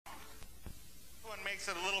one makes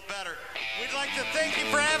it a little better. We'd like to thank you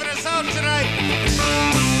for having us out tonight.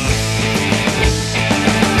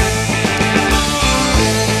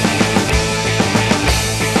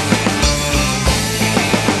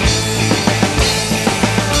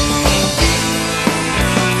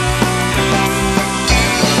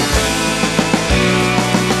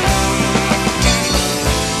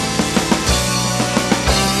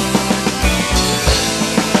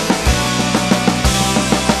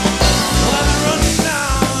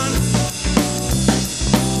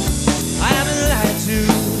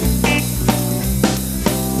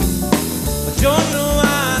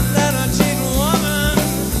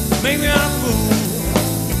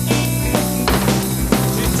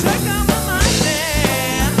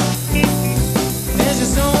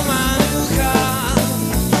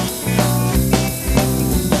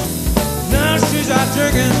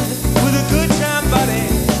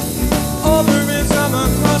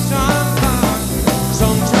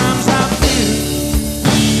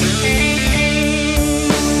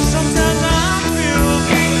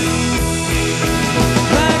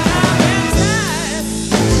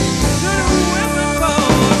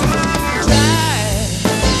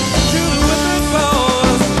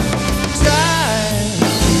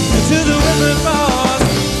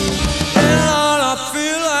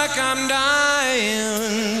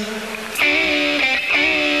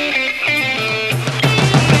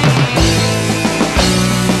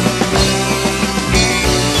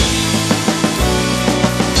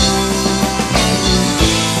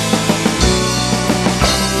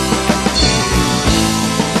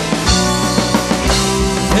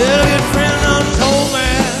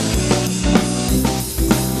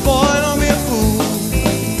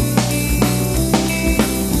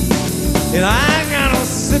 And I gotta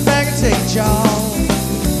sit back and take y'all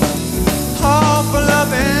all for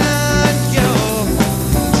loving you.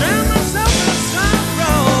 Drown myself in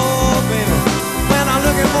sorrow, baby, when I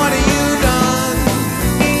look at what you done.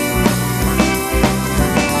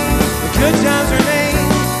 The good times remain,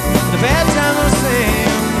 the bad times are the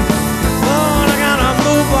same. Lord, I gotta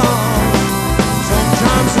move on.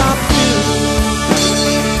 Sometimes I feel.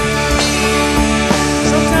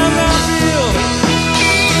 Sometimes I feel.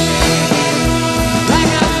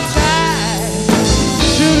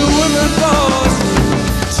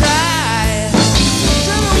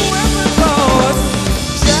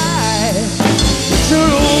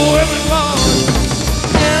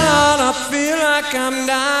 I'm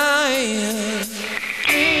dying.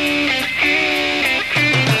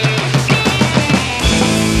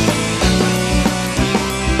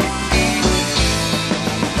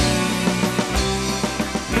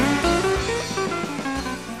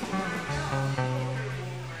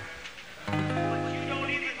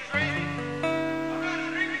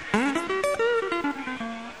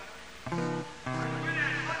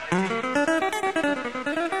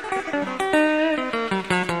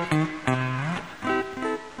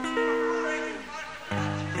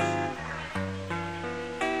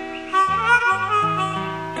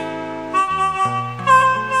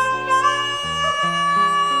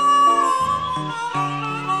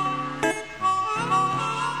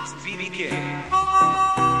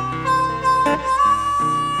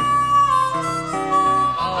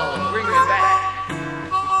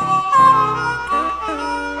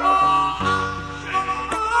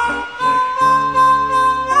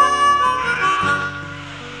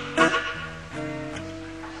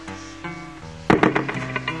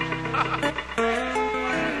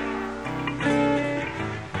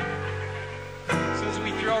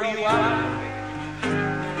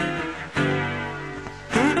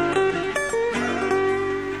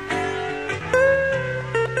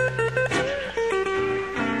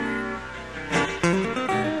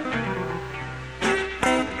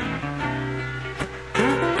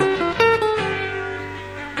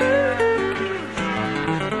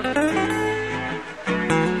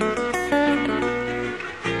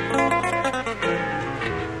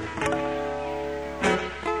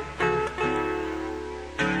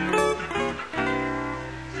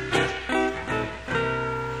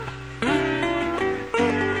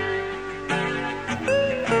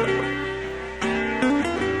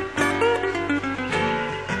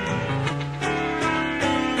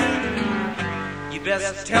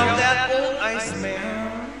 Best tell that old Iceman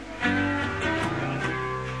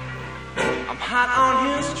I'm hot on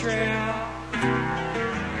his trail,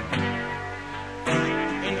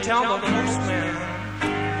 and tell the postman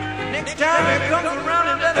next time he comes around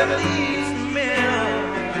and better leave some mail,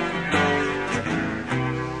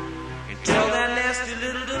 and tell that nasty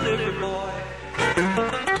little delivery boy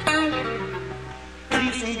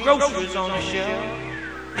leave some groceries on the shelf.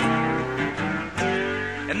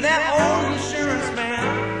 And that old insurance man,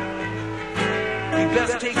 he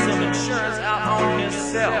best take some insurance out on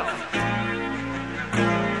himself.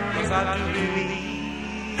 'Cause I do believe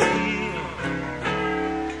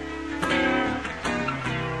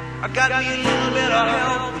I got me a little bit of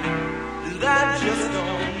help that I just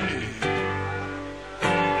don't need.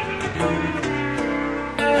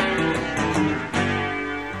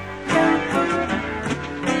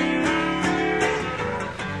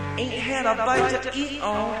 Ain't had a bite to eat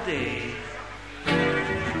all day.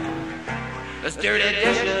 There's dirty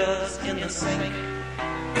dishes in the sink,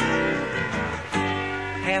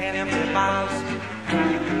 half-empty bottles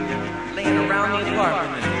laying around the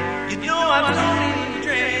apartment. You know I don't even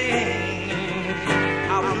drink.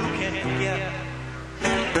 How blue can it get?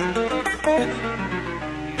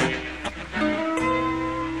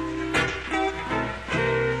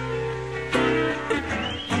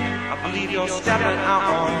 I believe you're stepping out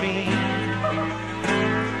on me.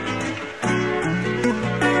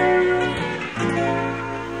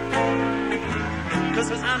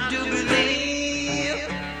 I do believe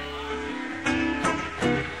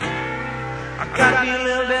I got me a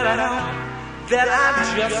little bit of help that I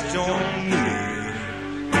just don't need.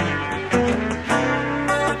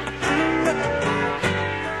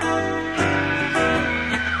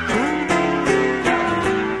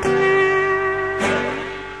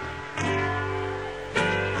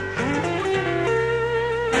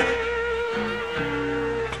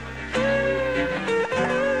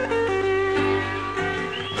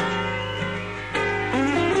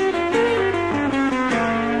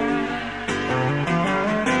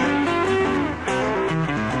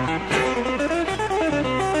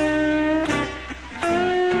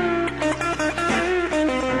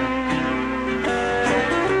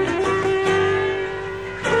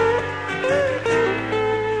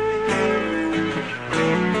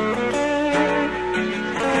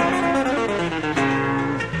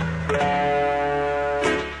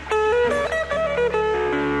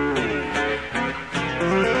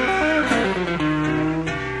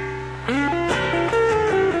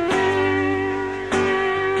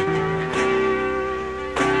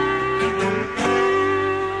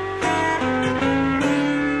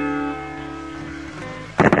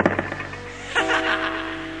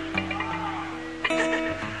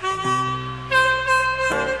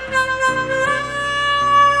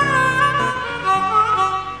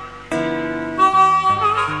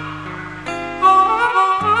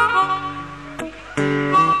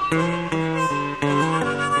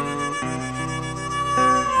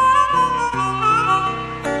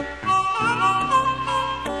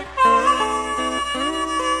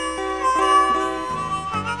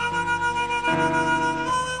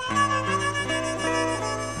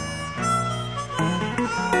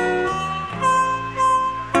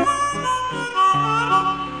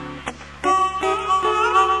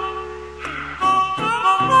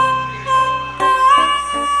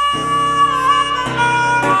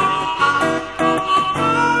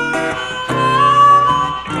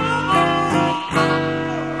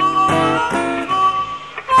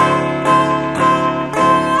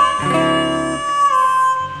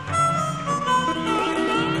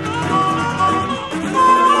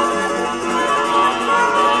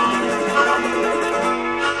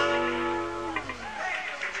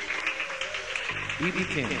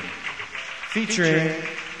 Featuring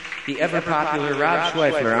the ever-popular Rob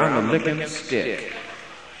Schweifler on the lickin' stick.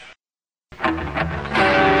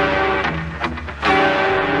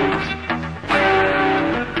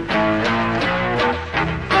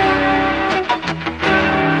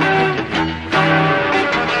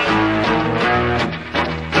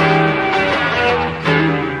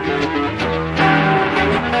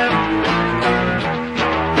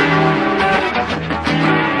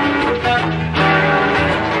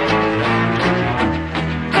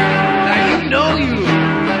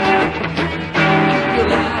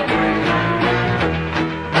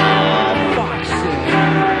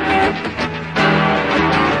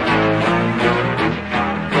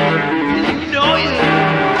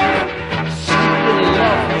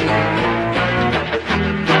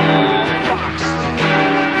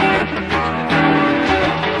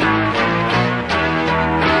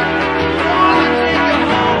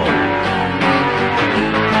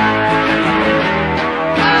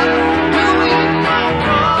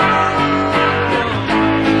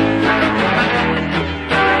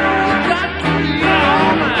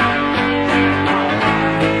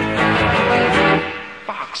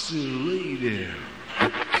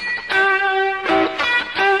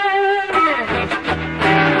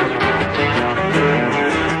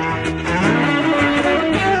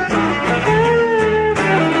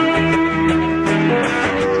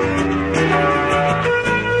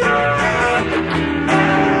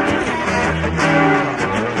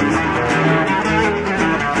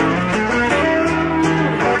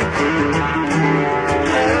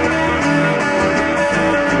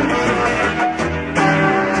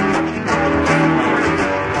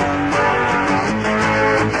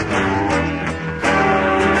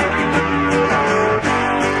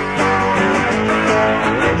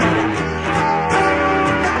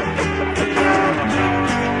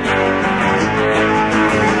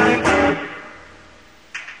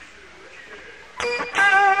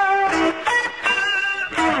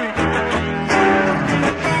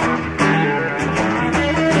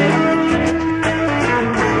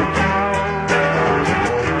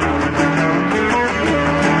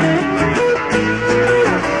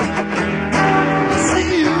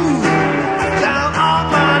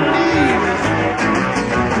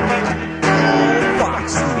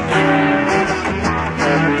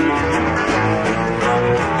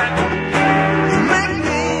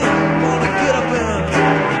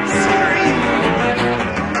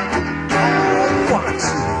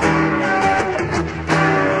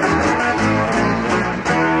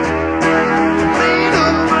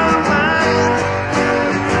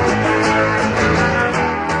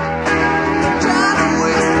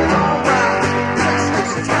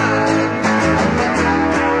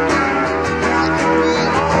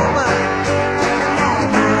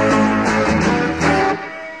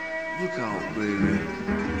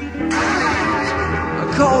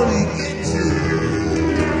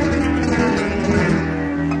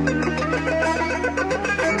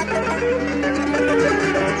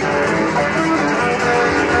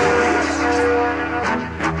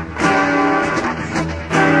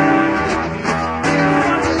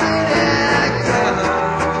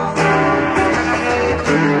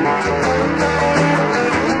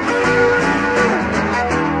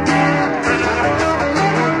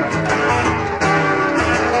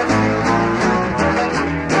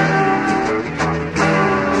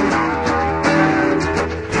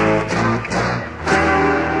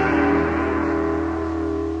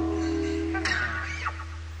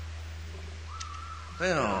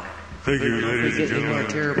 Thank you, ladies and Any more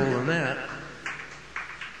gentlemen. terrible than that?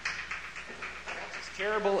 As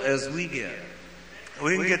terrible as we get.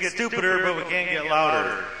 We can get stupider, but we can't get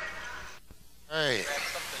louder. Hey.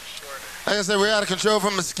 Like I said, we're out of control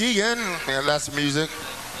from Muskegon. Yeah, that's the music.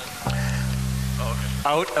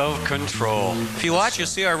 Out of control. If you watch, you'll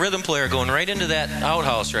see our rhythm player going right into that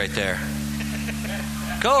outhouse right there.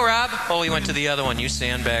 Go, Rob. Oh, he went to the other one. You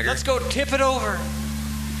sandbagger. Let's go tip it over.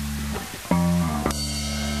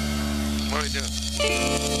 What are we doing?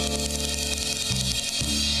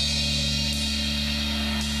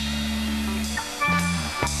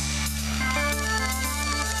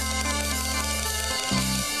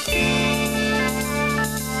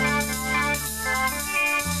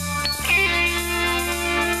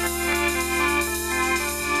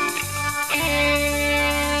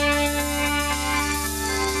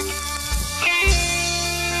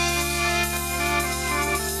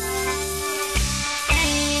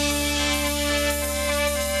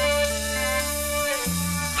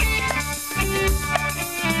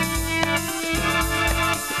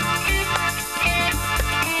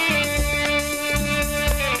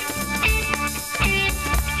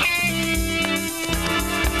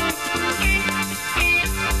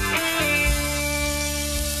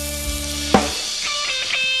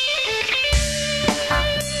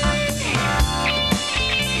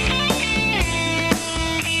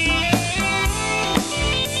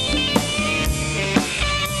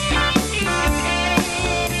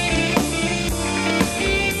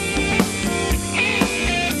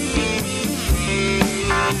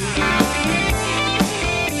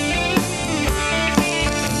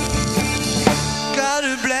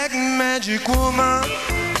 Magic woman,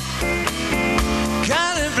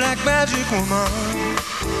 got a black magic woman.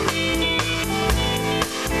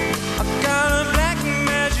 I got a black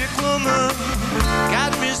magic woman,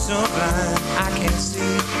 got me so blind I can't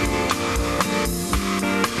see.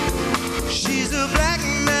 She's a black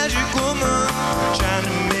magic woman, trying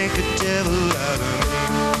to make a devil out of me.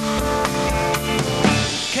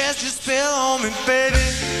 Cast your spell on me, baby.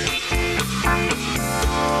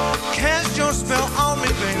 Cast your spell on me,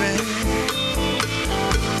 baby.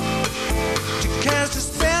 Cast a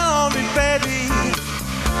spell on me, baby,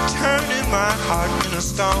 turning my heart into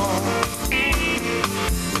stone.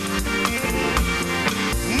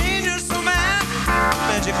 Need you so bad,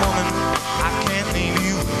 magic woman, I can't leave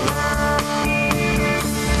you alone.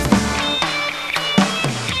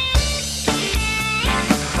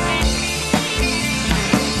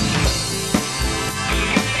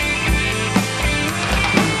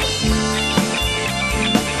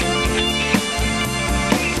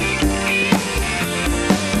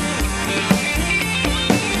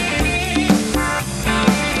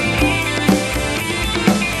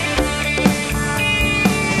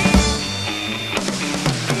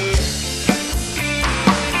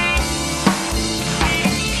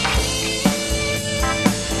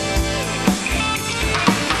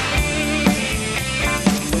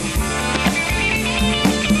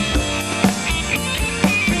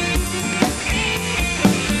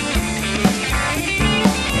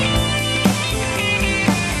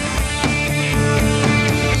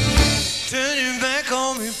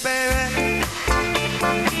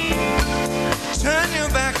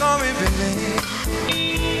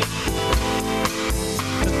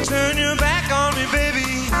 Turn your back on me,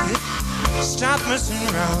 baby. Stop messing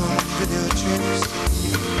around with your tricks.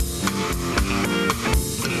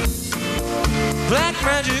 Black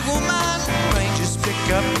magic woman, might just pick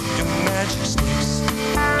up your magic sticks.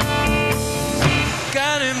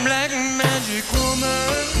 Got a black magic woman.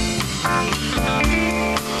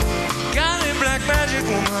 Got a black magic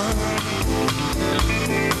woman.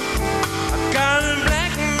 I got a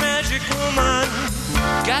black magic woman.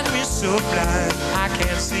 Got me so blind I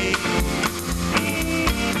can't see.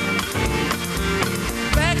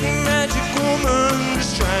 Black magic woman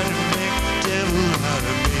is trying to make a devil out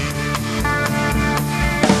of me.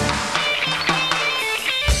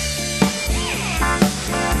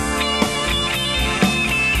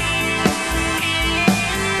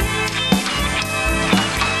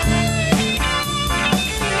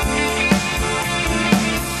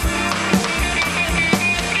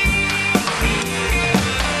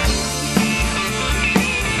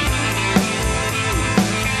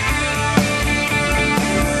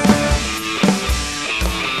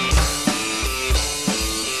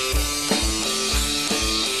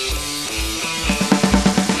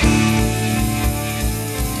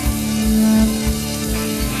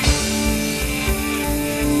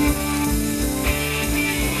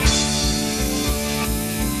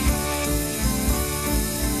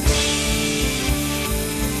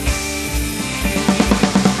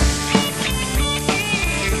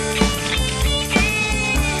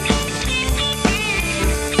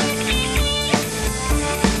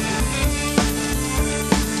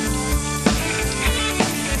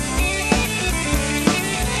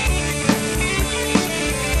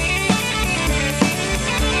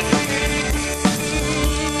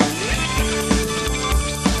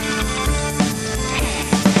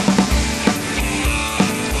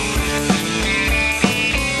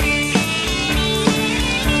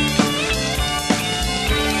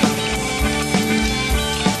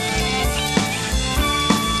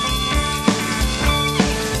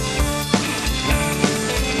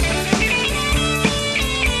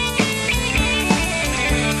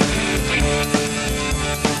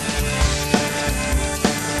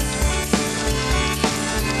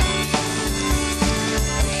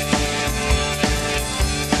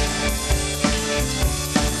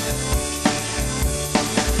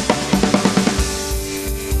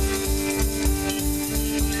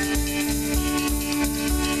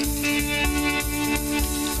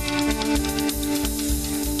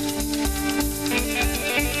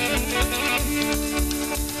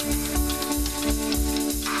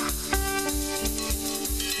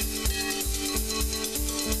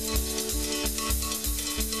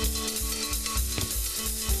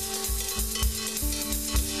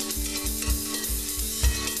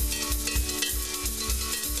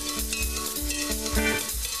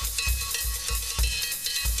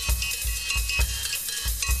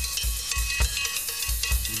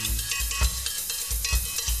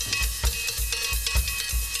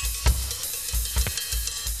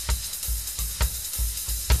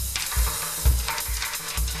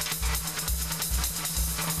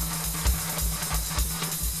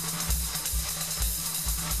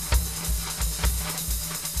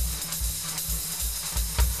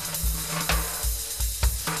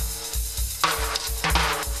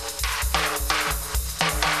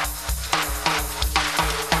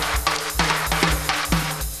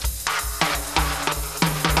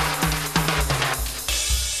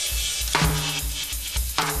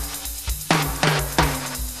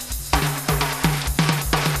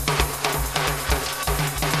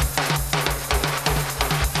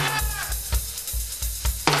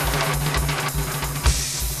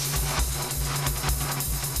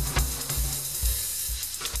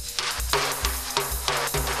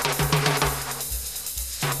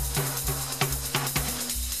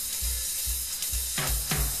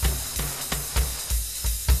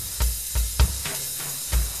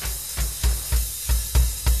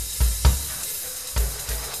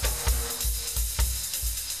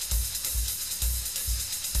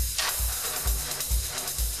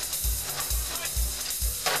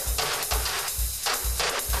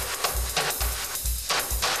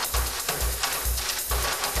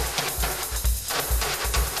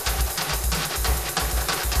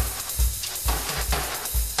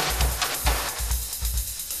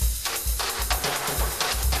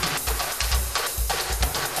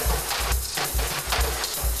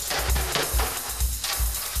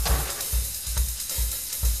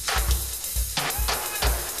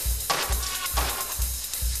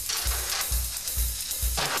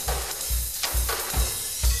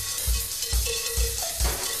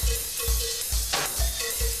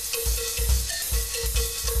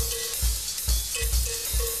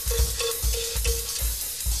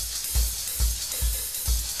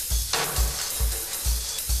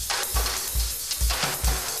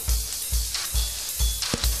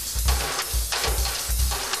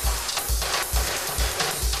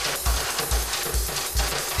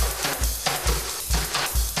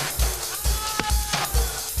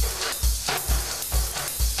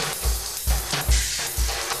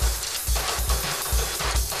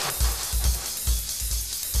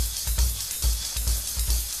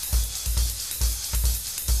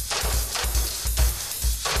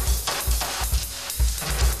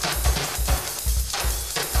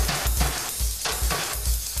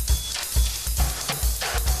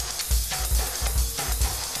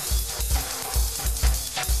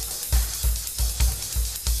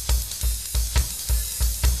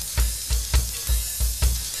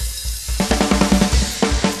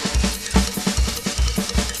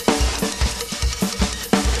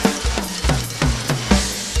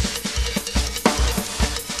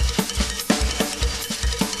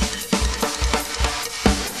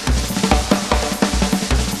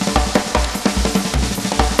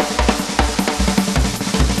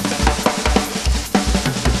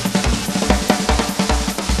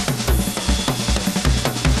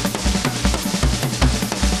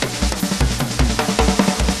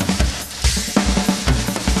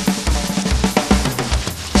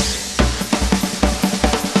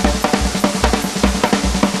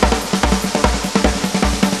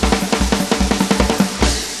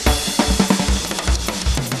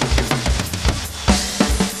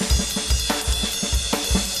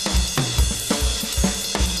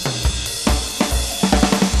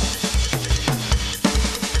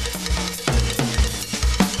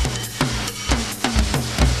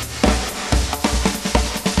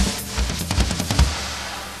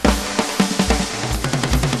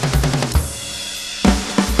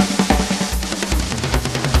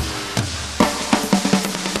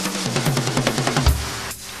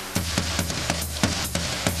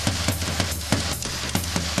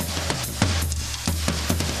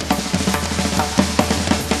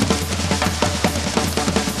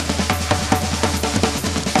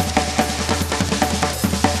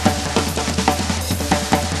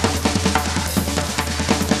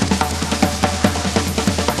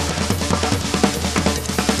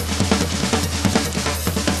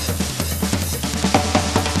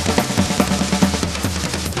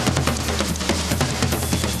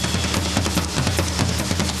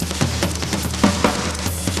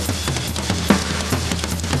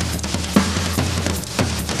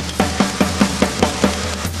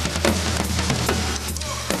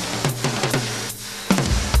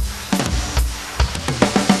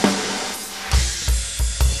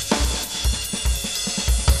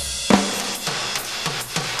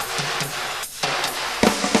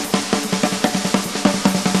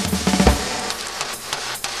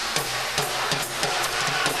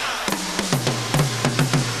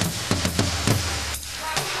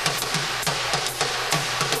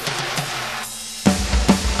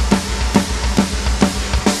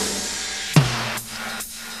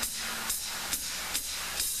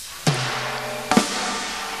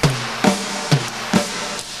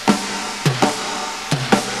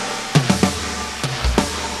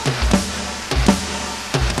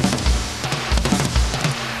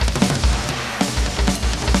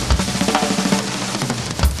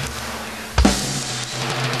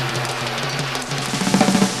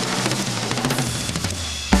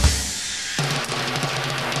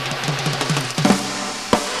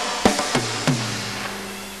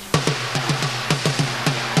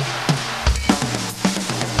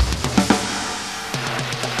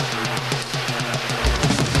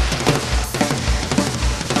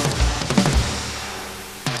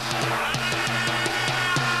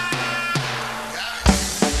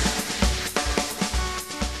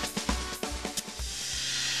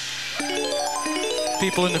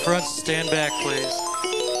 people in the front stand back, please.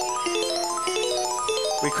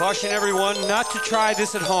 We caution everyone not to try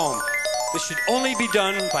this at home. This should only be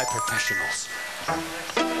done by professionals.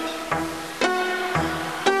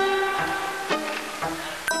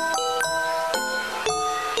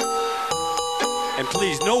 And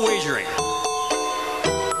please, no wagering.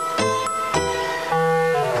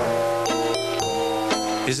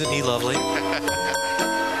 Isn't he lovely?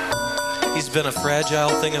 He's been a fragile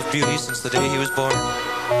thing of beauty since the day he was born.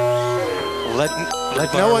 Let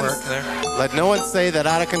no one say that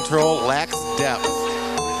Out of Control lacks depth.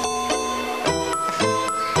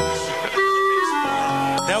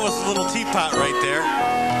 That was a little teapot right there.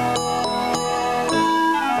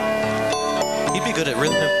 He'd be good at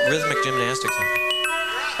rhythmic gymnastics.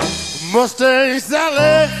 Mustang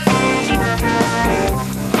Sally,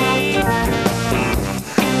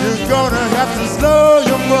 you're gonna have to slow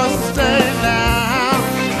your Mustang down.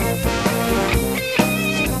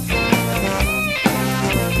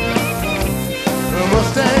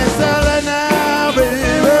 Mustang Sally now,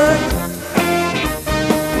 baby,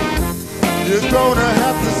 you're gonna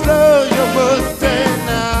have to slow your Mustang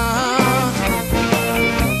down.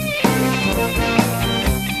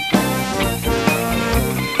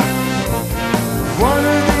 One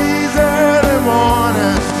of these early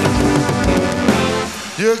mornings,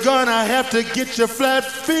 you're gonna have to get your flat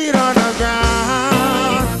feet on the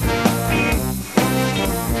ground.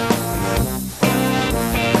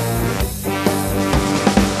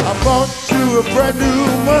 I bought you a brand new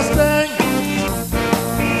Mustang,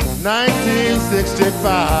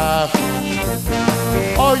 1965.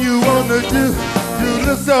 All you wanna do, you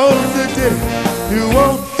look so sedate, you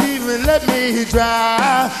won't even let me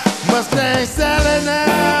drive. Mustang Sally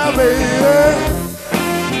now, baby,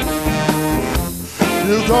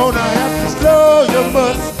 you're gonna have to slow your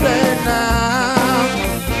Mustang now.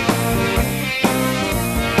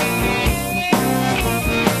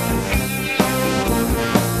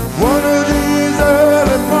 One of these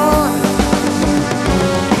early mornings,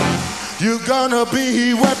 you're gonna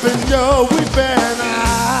be wiping your weeping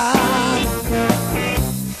eye.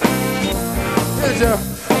 Here's your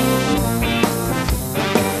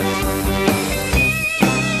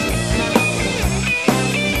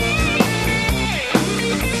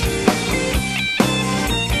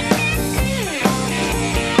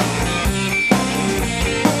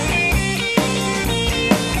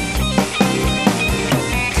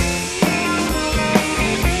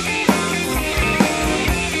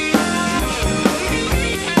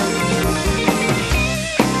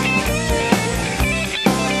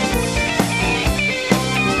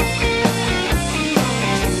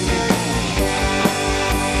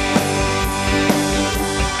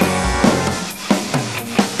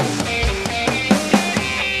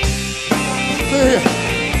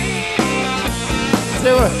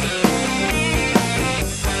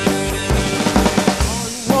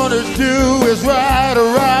do is ride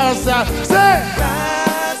around south. Say,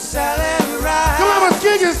 ride, Sally, ride. Come on,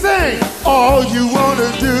 Muskegon, sing. All you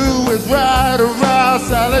wanna do is ride around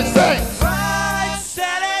Sally. Sing, ride,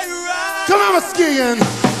 Sally, ride. Come on, Muskegon.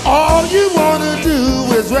 All you wanna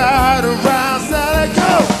do is ride around Sally. Go.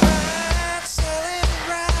 Ride, Sally,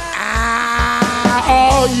 ride. Ah,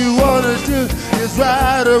 all you wanna do is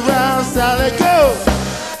ride around Sally. Go. Ride,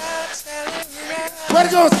 Sally, ride. Way to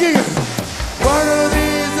go, Muskegon. One of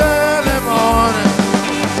these early mornings,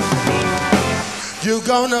 you're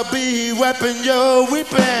gonna be wiping your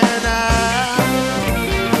weeping eye.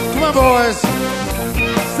 Come on, boys,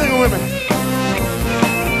 sing with me.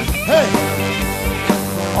 Hey,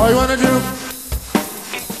 all you wanna do,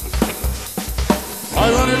 all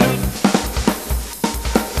you wanna do,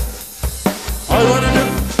 all you wanna do,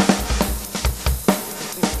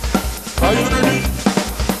 all you wanna do.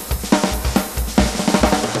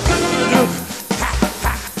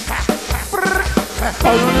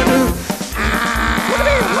 All you wanna do,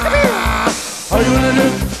 all you wanna do,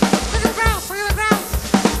 look at the ground, look at the ground.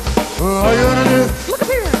 All you wanna do, look up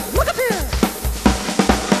here, look up here.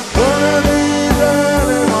 One of these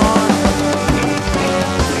early mornings,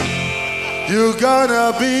 you're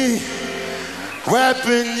gonna be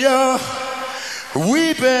wiping your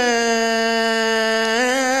weeping.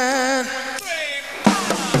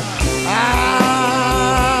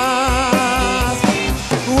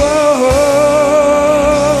 Whoa.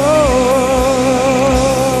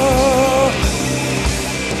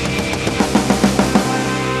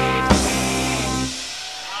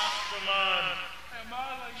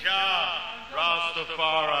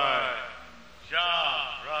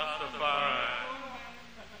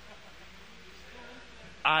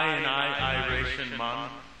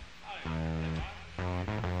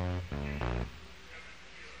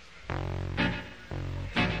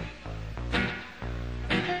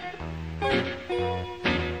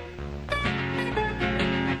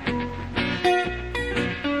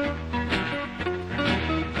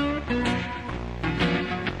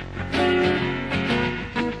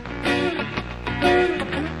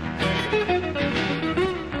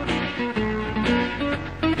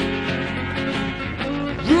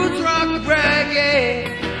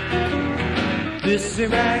 is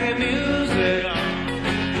reggae music.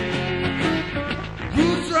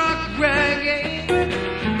 Roots rock reggae.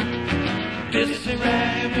 This is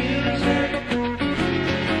reggae music.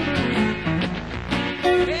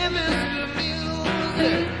 Hey, Mr.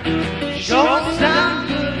 Music, sure sound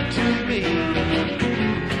good to me.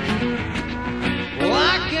 Well, I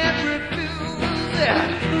can't refuse it.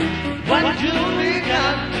 What do we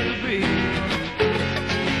got to be?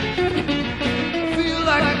 Feel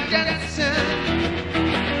like dancing.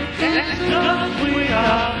 That's what we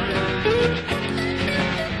are.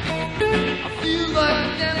 I feel like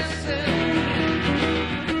dancing.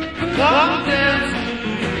 Come dance with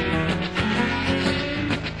me.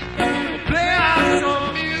 Play out some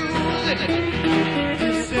music.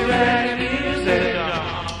 This is reggae music.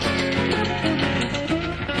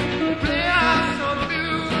 Play out some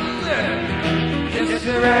music. This is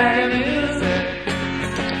reggae music.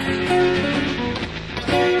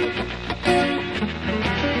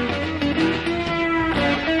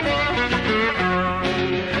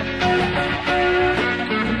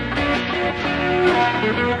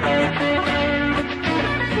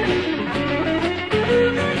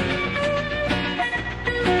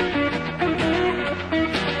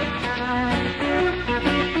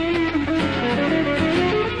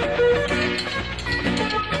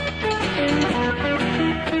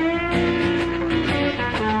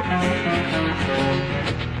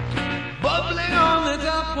 Bubbling on the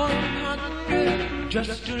top 100,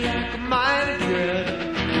 just like a mighty dread.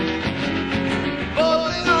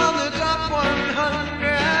 Bubbling on the top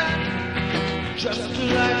 100, just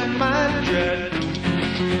like a mighty dread.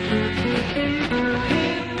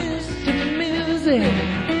 Hey, Mr. Music,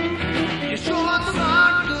 you sure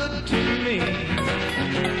sound good to me.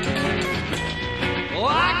 Oh, I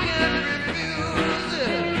can't refuse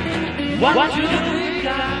it. What you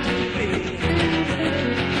got to be?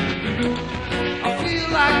 I feel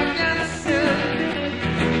like dancing.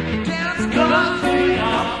 Dance 'cause we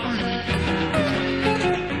are free.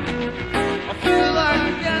 I feel like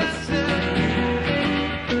dancing.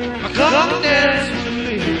 Come dance with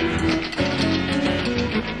me.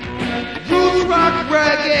 Roots rock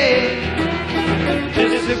reggae.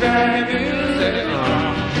 This is reggae music.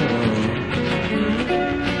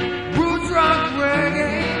 Roots rock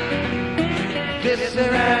reggae. This is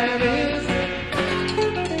reggae music.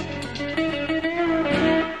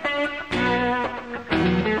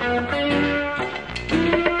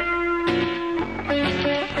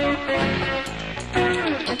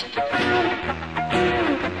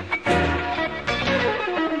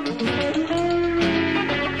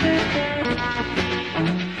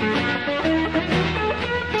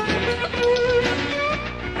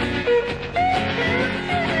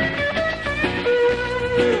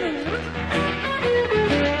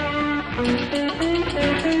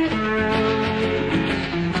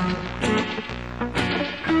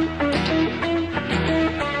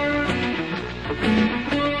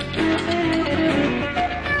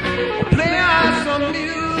 Play out some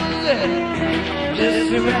music. This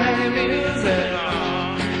is reggae music.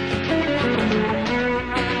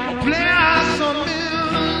 Play out some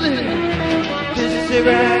music. This is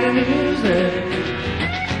reggae music.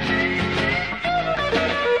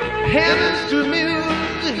 Heavens to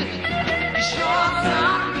music. You sure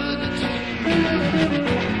sound good to me.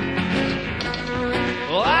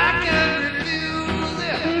 Oh, I can't refuse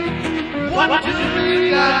it. What do we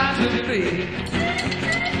got to be?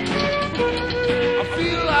 I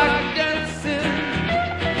feel like dancing.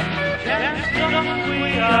 That's what we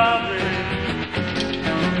are.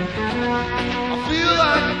 I feel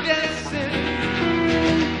like dancing.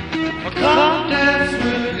 Come dance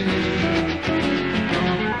with me.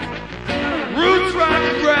 Roots rock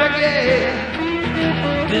reggae.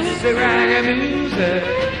 This is reggae music.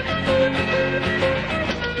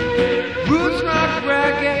 Roots rock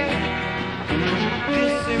reggae.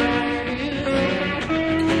 This is reggae music.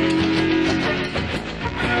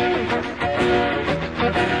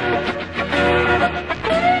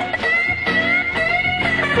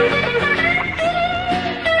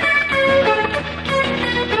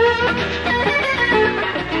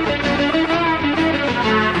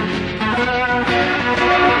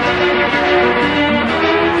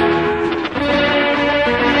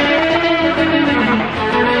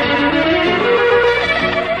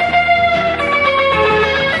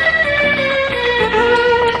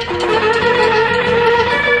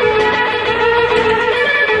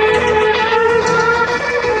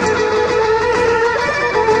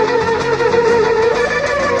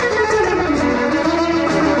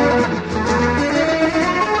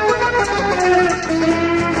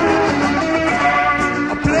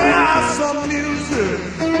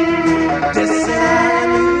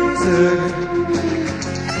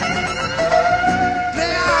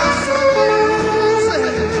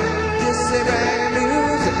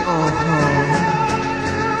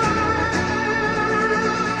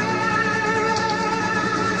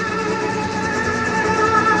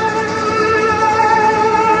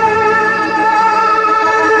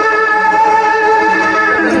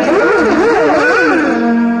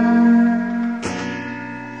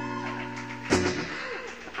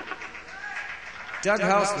 Doug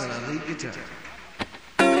Houseman on lead guitar.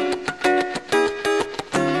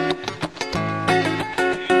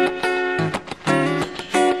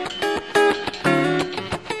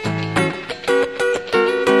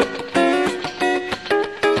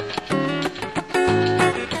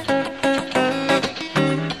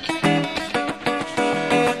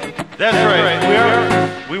 That's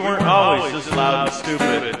right. We weren't always this loud and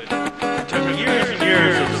stupid. It took years and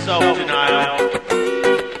years of self-denial.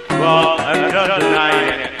 Well, I'm done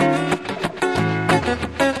denying it.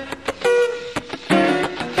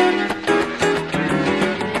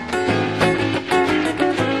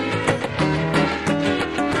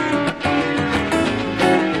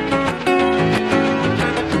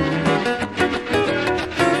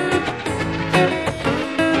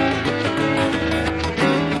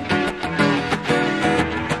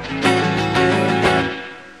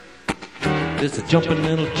 There's a jumping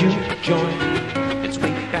little juke joint. It's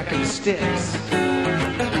way back in the sticks.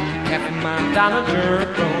 Half a mile down a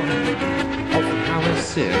dirt road off of Highway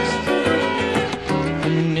 6.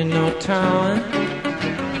 Ain't in no town,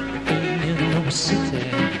 ain't in no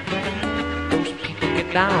city. Those people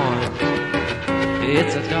get down.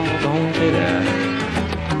 It's a doggone pity.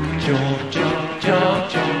 Jump, jump,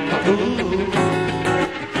 jump, jump, ooh.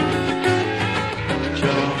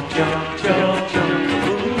 Jump, jump, jump, jump.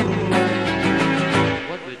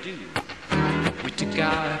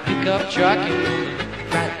 Pickup truck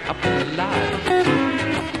and right up in the lot.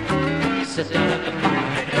 Sit down at the bar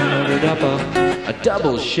and ordered up a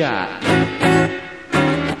double shot.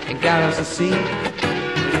 And got us a seat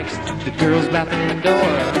next to the girls' bathroom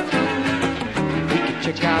door. We could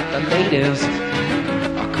check out the ladies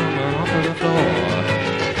coming off of the floor.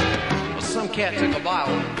 Well, some cat took a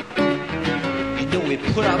bottle. You know, we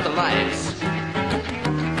put out the lights.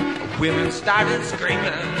 Women started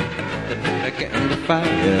screaming. The night and the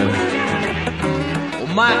fire. Well,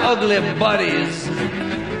 my ugly buddies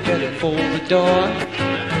headed for the door.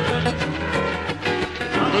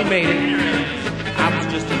 They made it. I was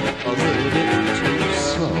just a little bit too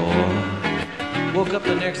slow. Woke up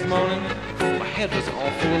the next morning, my head was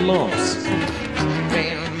all full of lumps.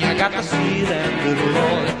 Man, you got to see that little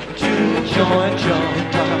Lord. Joint,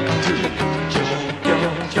 jump, jump, jump,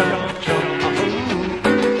 jump, jump.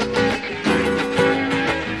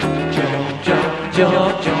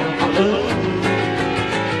 Jump, jump, ooh.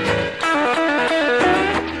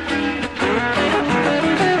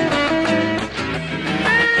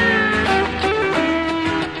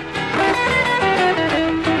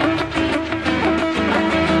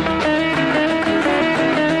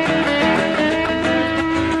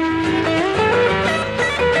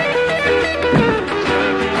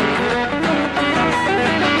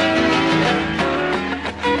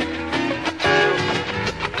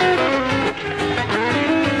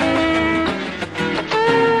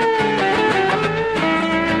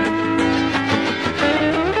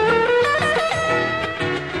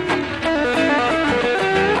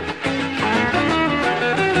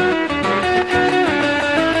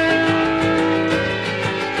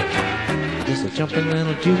 Jumping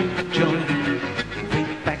little juke joint,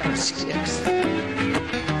 right back in the sticks.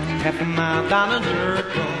 Half a mile down a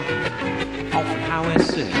dirt road, off of Highway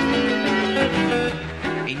 6.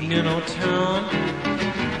 Ain't in no town,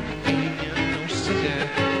 ain't in no city.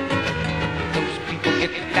 Those people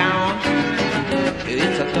get down,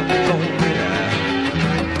 it's a doggone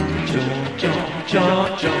pity. Jump, jump,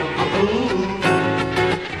 jump, jump, ooh.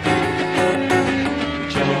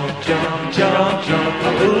 Jump, jump, jump,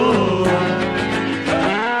 jump, ooh.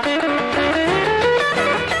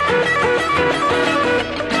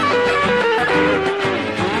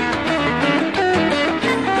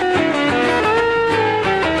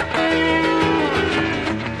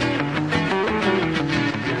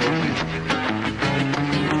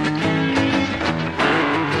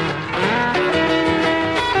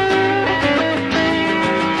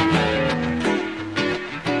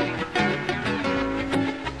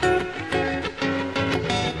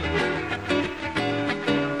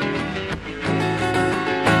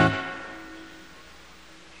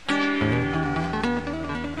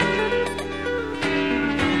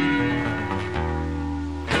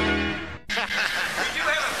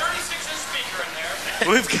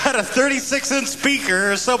 We've got a 36-inch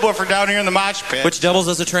speaker, a subwoofer down here in the mosh pit. Which doubles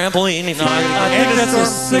as a trampoline. I think that's a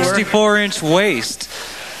 64-inch waist.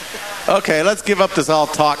 Okay, let's give up this all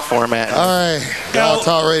talk format. All right, all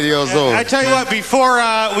talk radio's over. I tell you what, before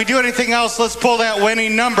we do anything else, let's pull that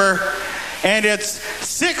winning number. And it's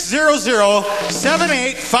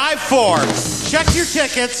 600-7854. Check your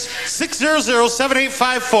tickets,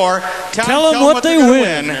 600-7854. Tell them what they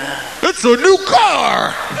win. It's a new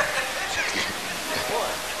car.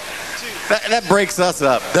 That breaks us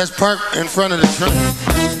up. That's parked in front of the truck.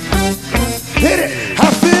 Hit it!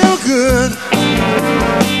 I feel good.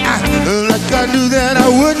 Like I knew that I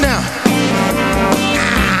would now.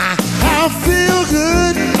 I feel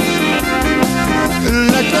good.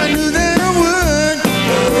 Like I knew that I would.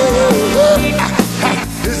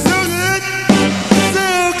 It's so good.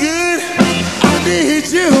 So good. I need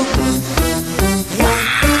you.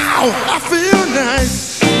 Wow! I feel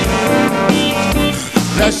nice.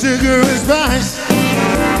 That sugar and spice.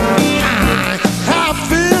 I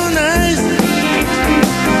feel nice.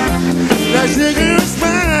 That sugar and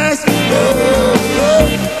spice.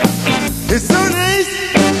 It's so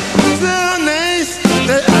nice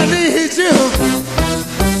that I need you.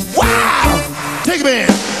 Wow! Take a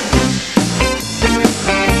band.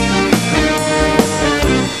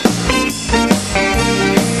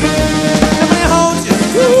 Let me hold you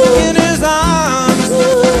in his arms.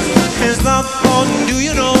 His love won't do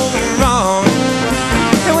you no wrong.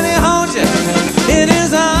 And when he holds you in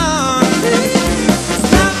his arms,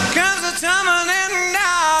 love comes a tumbling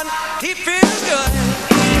down. He feels good.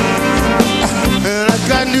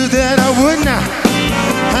 Like I knew that I would now.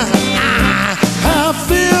 I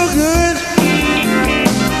feel good.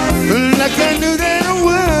 Like I knew that I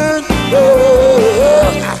would.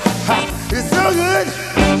 It's so good.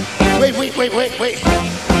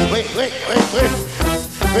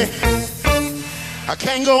 Wait. I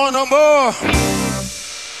can't go on no more.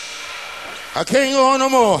 I can't go on no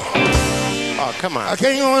more. Oh, come on. I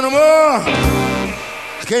can't go on no more.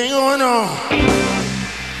 I can't go on no.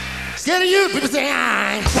 Scared of you. People say,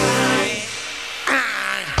 I.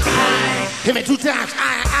 Hit me 2 times. I.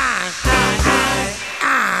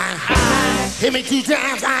 Hit me 2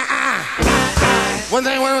 times. I. One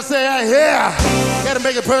thing I want to say right here. Gotta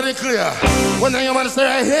make it pretty clear. One thing I want to say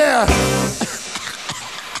right here.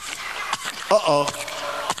 Uh-oh.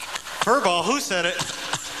 Furball, who said it?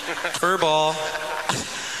 Furball.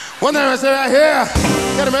 One thing I say right here,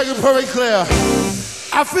 gotta make it pretty clear.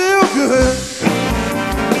 I feel good,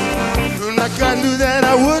 like I knew that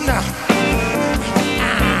I would now.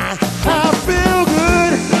 I feel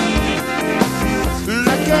good,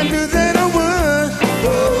 like I knew that I would.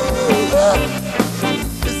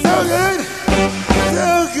 It's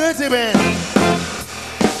so good to me.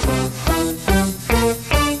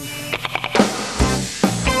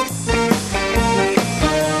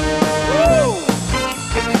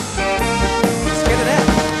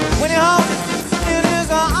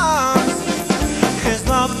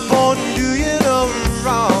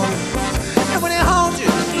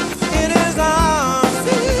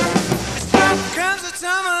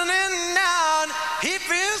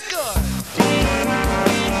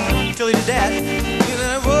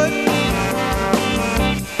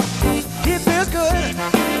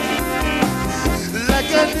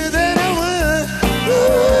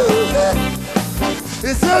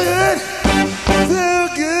 It's so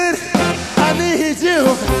good, I need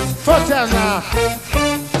you. 4 times now.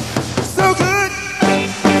 So good,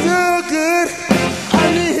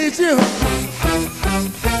 I need you.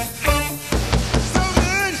 So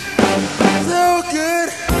good.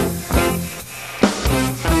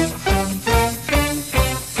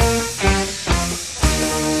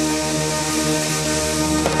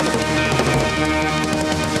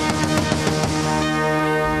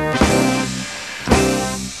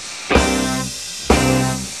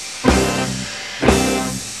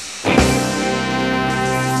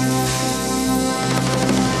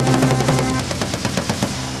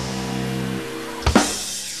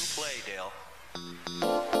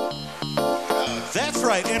 That's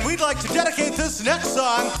right, and we'd like to dedicate this next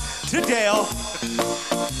song to Dale.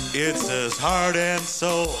 It's his heart and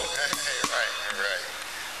soul. Right.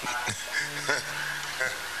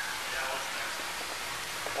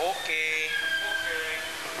 Okay.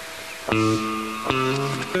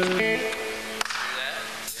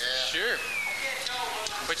 Sure.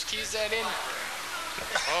 Which key is that in?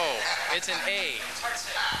 Oh, it's an A.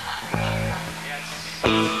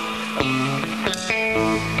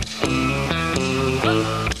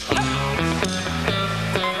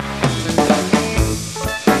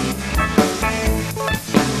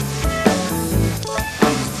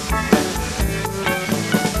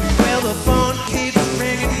 Well, the phone keeps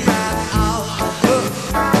ringing right out.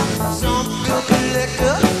 Some bill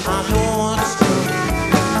collector, I don't want to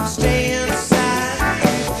stay inside,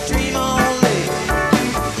 dream all day.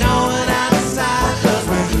 Knowing outside does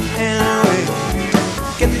me anyway.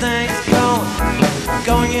 Get things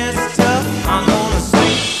going gets tough. I'm gonna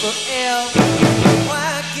sleep forever.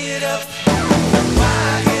 Why get up?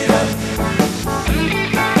 Why get up?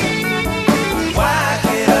 Why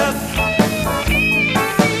get up?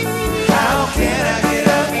 How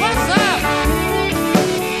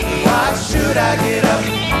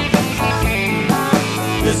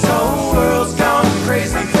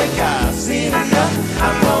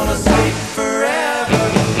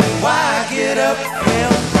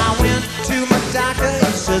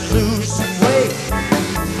said lose some weight.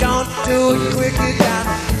 Don't do it quick, you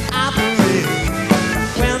gotta operate.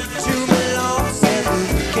 Went to Malone, said the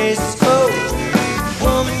case is closed.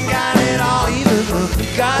 Woman got it all, even though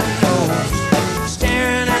God knows.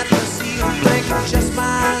 Staring at the ceiling, thinking just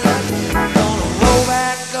my luck. Gonna roll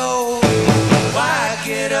back gold. Why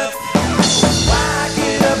get up? Why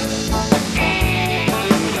get up?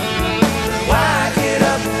 Why get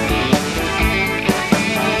up?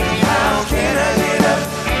 How can I get up?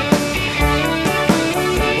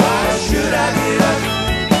 Why should I get up?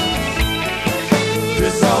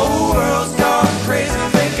 This whole world's gone crazy,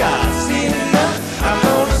 think I've seen enough. I'm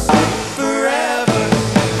gonna sleep forever.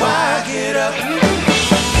 Why get up?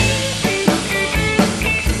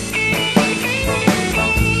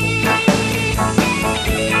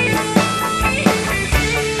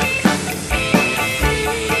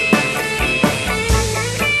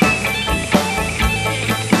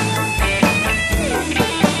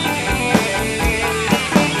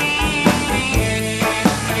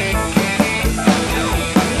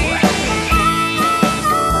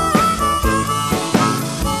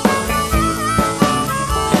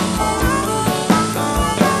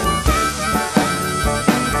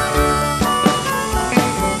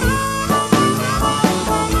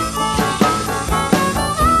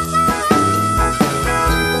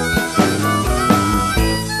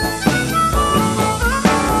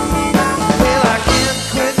 Well, I can't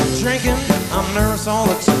quit drinking, I'm nervous all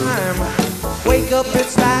the time. Wake up,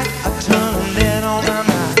 it's like a ton of lead on my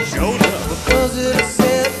mind. What was it I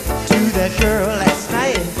said to that girl last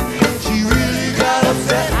night? She really got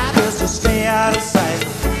upset, I just to stay out of sight.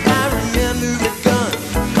 I remember a gun,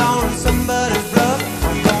 calling somebody's bluff.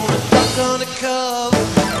 I'm gonna duck on the cover.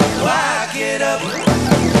 Why get up?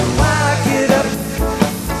 Why get up?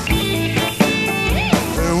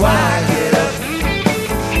 Why get up?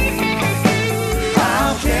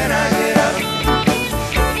 How can I get up?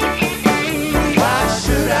 Why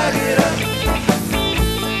should I get up?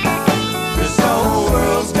 This whole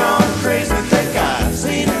world's gone crazy, think I've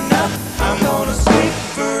seen enough. I'm gonna sleep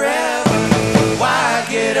forever. Why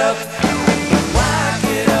get up? Why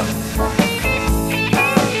get up?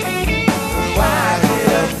 Why get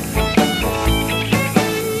up?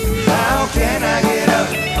 How can I get up?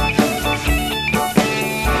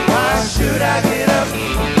 Why should I get up?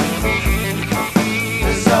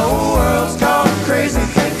 This whole world's gone crazy,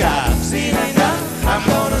 think I've seen enough. I'm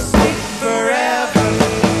gonna sleep forever.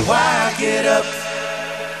 Why get up?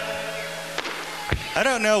 I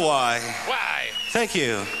don't know why. Why? Thank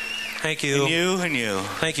you. Thank you. And you and you.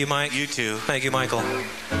 Thank you, Mike. You too. Thank you, Michael.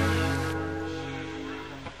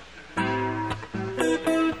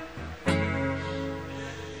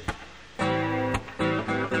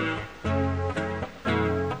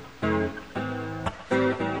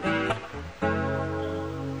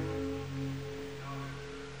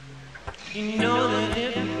 You know that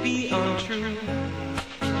it would be untrue.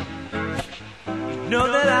 You know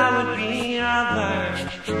that I would be out there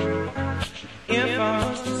if I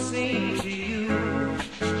was to say to you,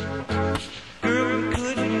 girl, we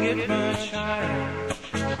couldn't get much higher.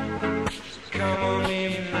 So come on,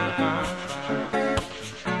 baby, light my fire.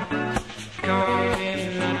 Come on, baby,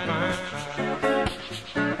 light my fire.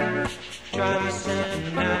 Try to set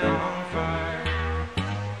the night on fire.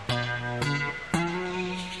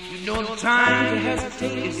 No time to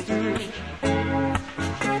hesitate is through.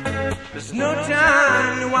 There's no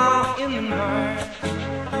time to walk in the mud.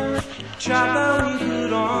 Chop out we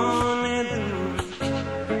put on and through,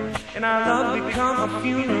 and our love become a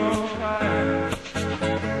funeral pyre.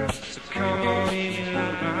 So come on, baby,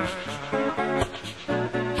 light my fire.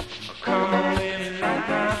 Oh, come on, baby, light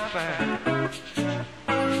my fire.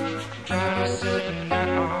 Try to set the night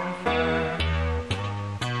on fire.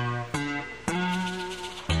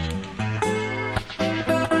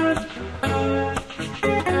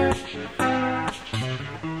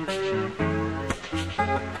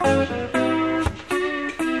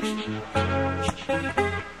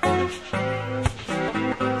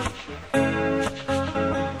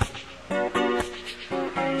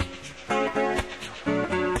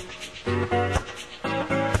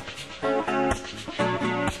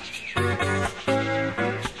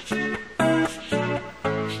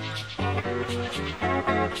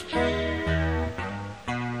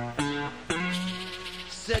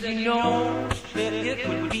 Said you know that it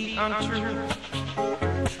would be untrue.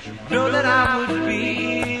 Know that I would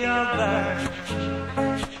be out there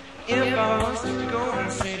if I was to go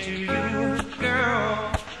and say to you,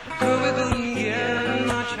 girl, girl, we couldn't get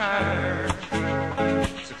much higher.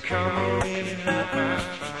 So come on, baby, light my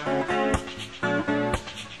fire.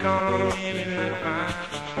 Come on, baby, light my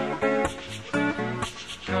fire.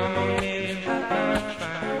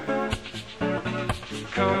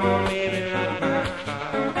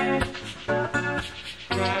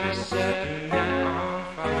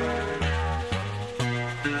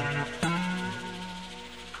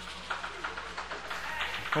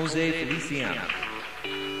 Jose Feliciano.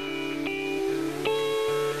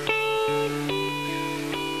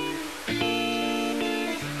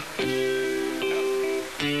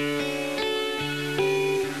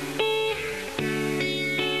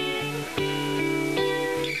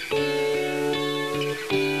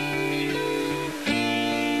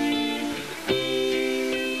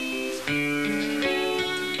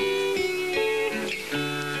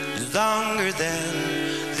 Longer than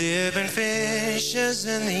living fishes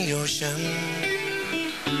in the ocean,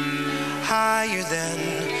 higher than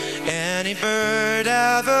any bird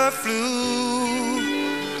ever flew,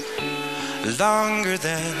 longer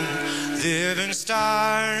than living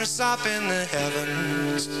stars up in the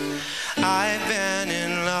heavens. I've been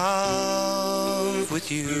in love with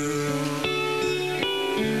you.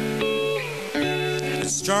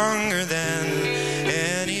 Stronger than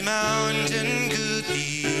any mountain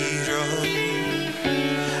cathedral,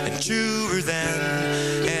 and truer than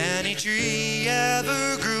any tree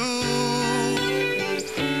ever grew,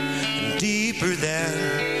 and deeper than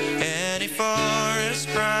any forest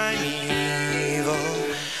primeval.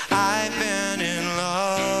 I've been in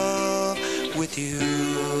love with you.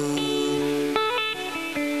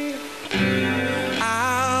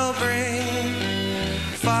 I'll bring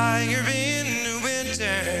fire in the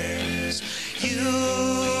winters,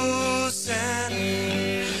 you send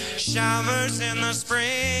showers in the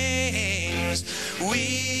springs.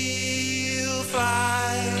 We'll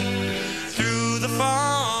fly through the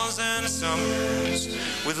falls and summers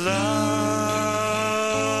with love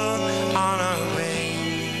on our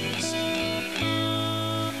wings.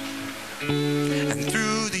 And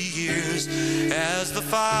through the years, as the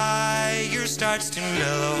fire starts to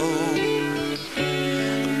mellow,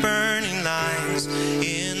 burning lines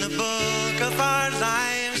in the book of our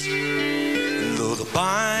lives, though the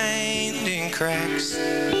binding cracks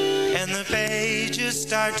and the pages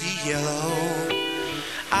start to yellow,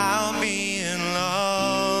 I'll be in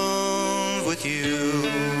love with you.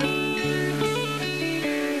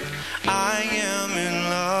 I am in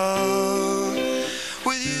love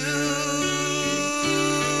with you,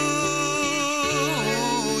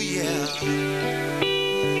 yeah.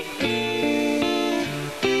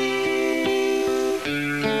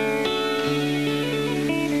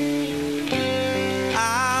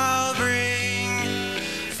 I'll bring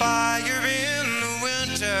fire in the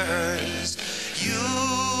winters, you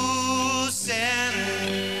send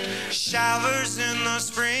showers in the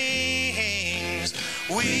springs.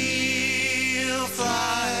 We'll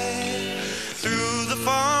fly through the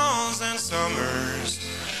falls and summers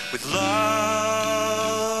with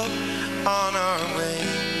love on our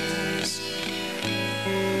wings.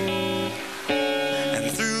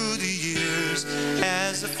 And through the years,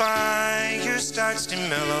 as the fire starts to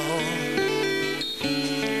mellow,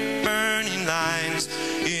 burning lines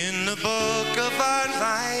in the book of our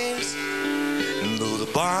lives, though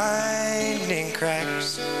the binding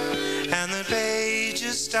cracks and the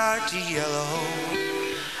pages start to yellow,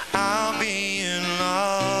 I'll be in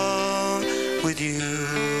love with you.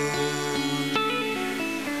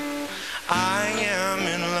 I am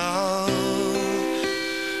in love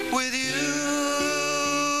with you,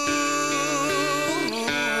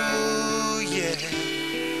 yeah.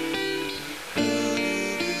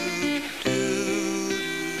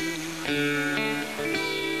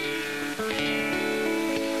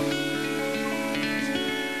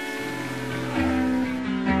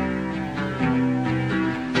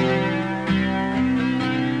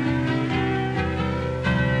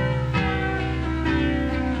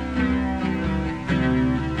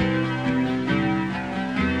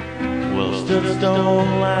 Stood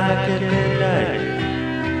stone like at midnight,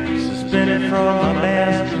 suspended from my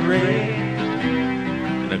masquerade,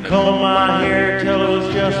 and I combed my hair till it was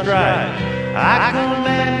just right. I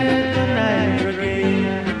commanded the night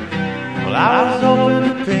brigade. Well, I was open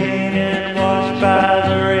to pain and washed by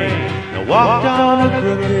the rain. I walked on a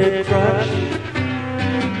crooked crutch,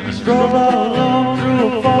 and I strolled all alone through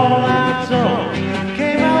a fall-out zone.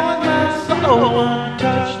 Came out with my soul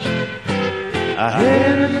untouched. I hid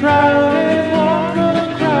in the crowd and walked through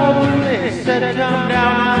the crowd. When they said come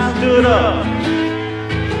down, I stood up.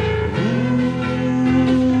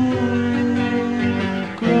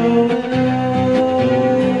 Growing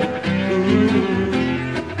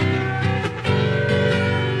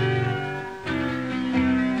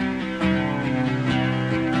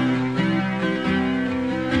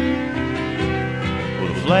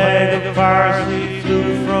With a flag of piracy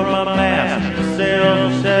flew from my mast. The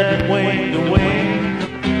sails said wing to wing.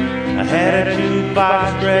 I had a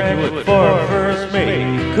jukebox graduate for a first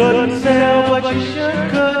mate. Couldn't sail, but you sure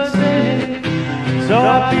could sing. So So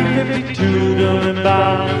I beat 52 doing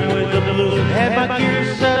bound with the blues and had my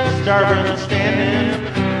gear set, starboard and standing.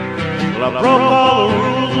 Well, I broke all the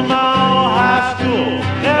rules of my old high school.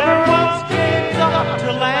 Never once came up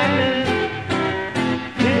to landing.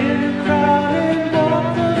 In the crowd,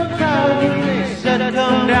 walked the crowd, when they said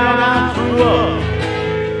come down, I threw up.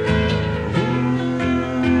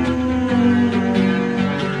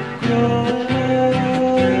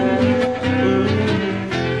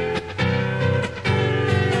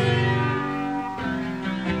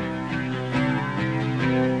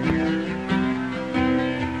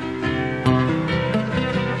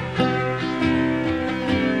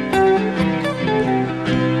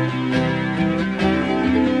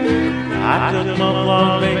 I took a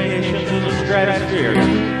month-long vacation to the stratosphere.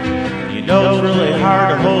 You know it's really hard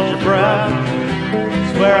to hold your breath.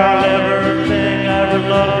 Swear I'll everything I ever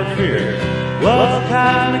loved or feared was a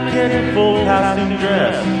cosmic kid in full costume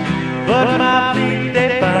dress. But my feet,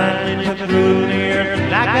 they finally took root in the earth,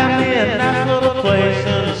 and I got me a nice little place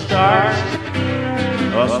in the stars.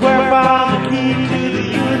 I swear I found the key to the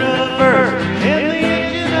universe in the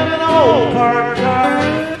engine of an old parked car.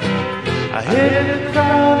 I hit the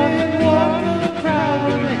crowd and walked the crowd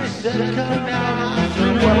when they said come down, I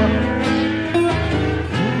threw up.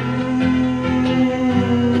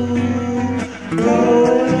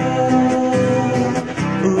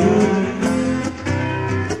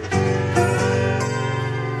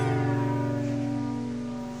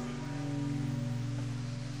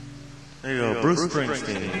 There you go, Bruce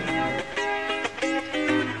Springsteen.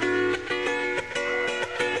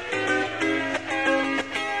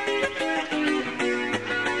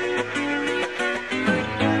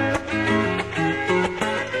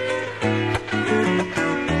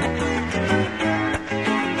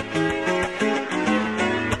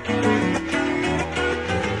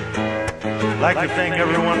 I'd like to thank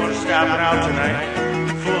everyone for stopping out tonight.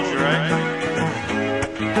 Fools you, right?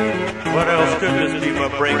 What else could this be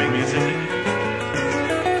but break music?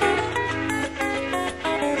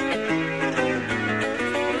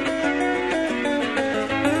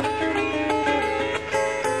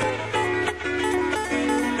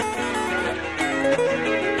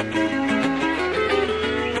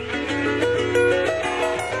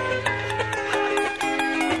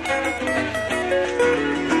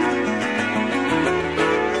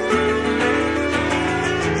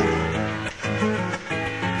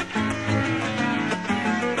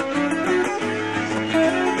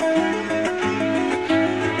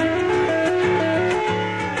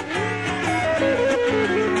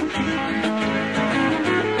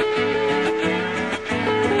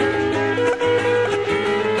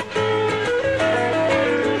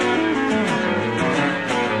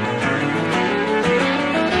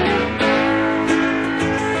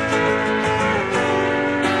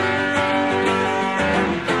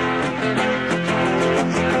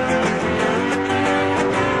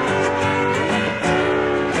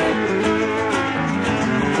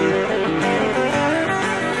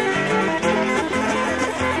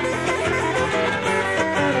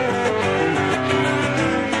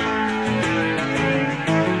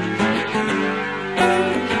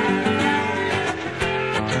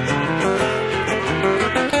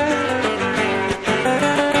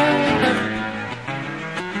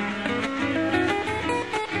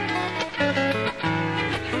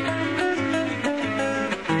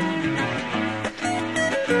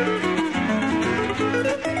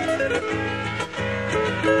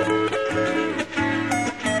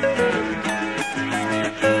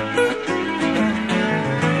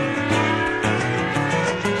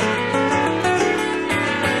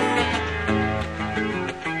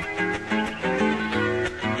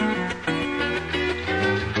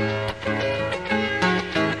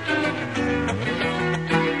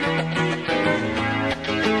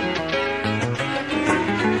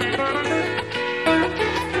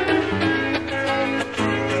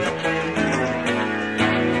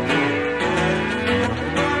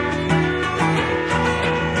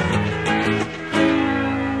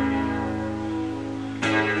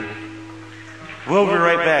 We'll be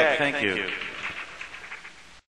right back. Thank you.